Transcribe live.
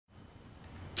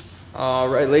All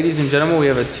right, ladies and gentlemen, we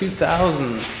have a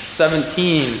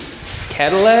 2017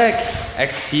 Cadillac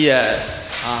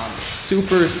XTS.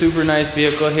 Super nice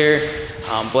vehicle here.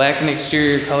 Black and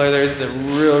exterior color. There's the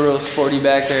real sporty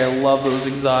back there. I love those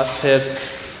exhaust tips.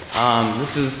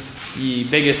 This is the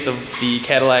biggest of the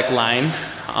Cadillac line.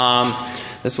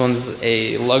 This one's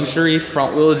a luxury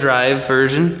front-wheel drive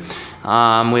version.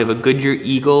 We have a Goodyear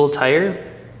Eagle tire.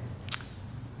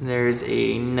 There's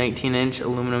a 19-inch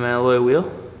aluminum alloy wheel.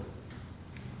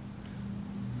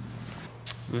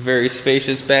 Very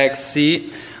spacious back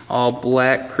seat, all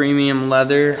black premium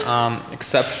leather,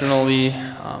 exceptionally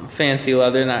fancy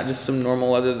leather, not just some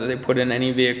normal leather that they put in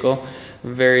any vehicle.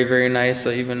 Very nice,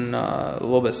 even a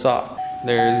little bit soft.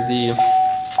 There's the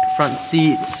front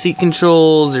seat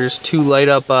controls. There's two light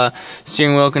up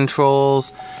steering wheel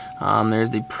controls.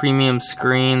 There's the premium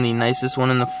screen, the nicest one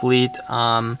in the fleet.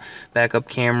 Backup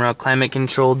camera, climate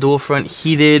control, dual front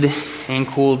heated and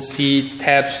cooled seats,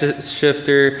 tap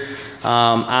shifter,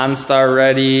 OnStar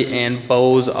ready, and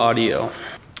Bose audio.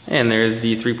 And there's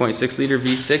the 3.6 liter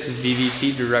V6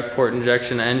 VVT direct port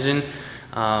injection engine.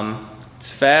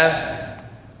 It's fast,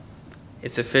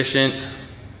 it's efficient,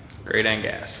 great on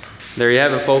gas. There you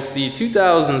have it, folks, the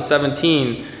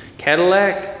 2017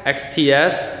 Cadillac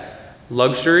XTS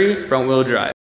luxury front wheel drive.